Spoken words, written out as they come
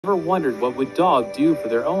Ever wondered what would dog do for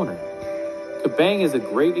their owner? Kabang is a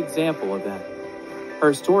great example of that.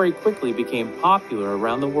 Her story quickly became popular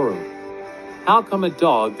around the world. How come a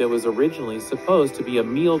dog that was originally supposed to be a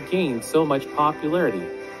meal gained so much popularity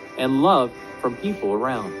and love from people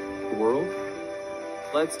around the world?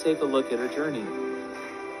 Let's take a look at her journey.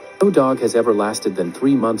 No dog has ever lasted than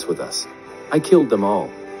 3 months with us. I killed them all.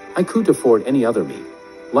 I couldn't afford any other meat.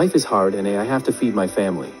 Life is hard and I have to feed my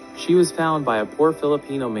family. She was found by a poor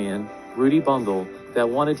Filipino man, Rudy Bungle, that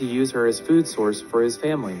wanted to use her as food source for his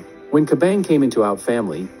family. When Kabang came into our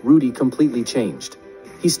family, Rudy completely changed.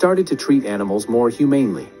 He started to treat animals more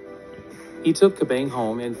humanely. He took Kabang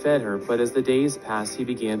home and fed her, but as the days passed he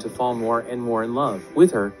began to fall more and more in love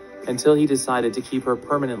with her, until he decided to keep her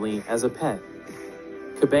permanently as a pet.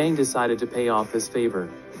 Kabang decided to pay off this favor.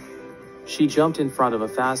 She jumped in front of a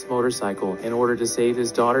fast motorcycle in order to save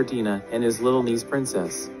his daughter Dina and his little niece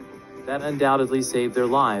Princess. That undoubtedly saved their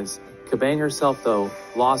lives. Kabang herself, though,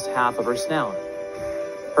 lost half of her snout.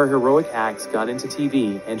 Her heroic acts got into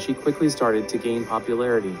TV and she quickly started to gain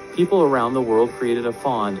popularity. People around the world created a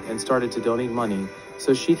fund and started to donate money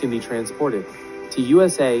so she can be transported to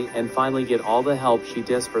USA and finally get all the help she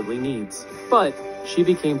desperately needs. But she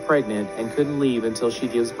became pregnant and couldn't leave until she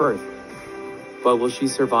gives birth. But will she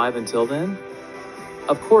survive until then?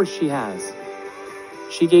 Of course she has.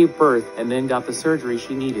 She gave birth and then got the surgery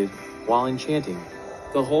she needed while enchanting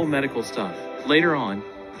the whole medical stuff. Later on,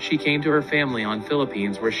 she came to her family on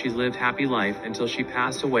Philippines where she lived happy life until she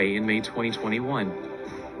passed away in May 2021.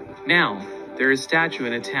 Now, there is a statue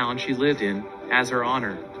in a town she lived in as her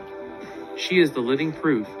honor. She is the living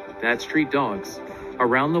proof that street dogs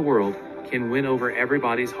around the world can win over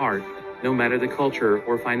everybody's heart, no matter the culture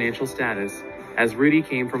or financial status, as Rudy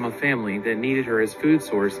came from a family that needed her as food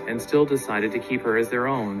source and still decided to keep her as their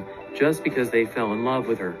own just because they fell in love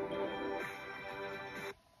with her.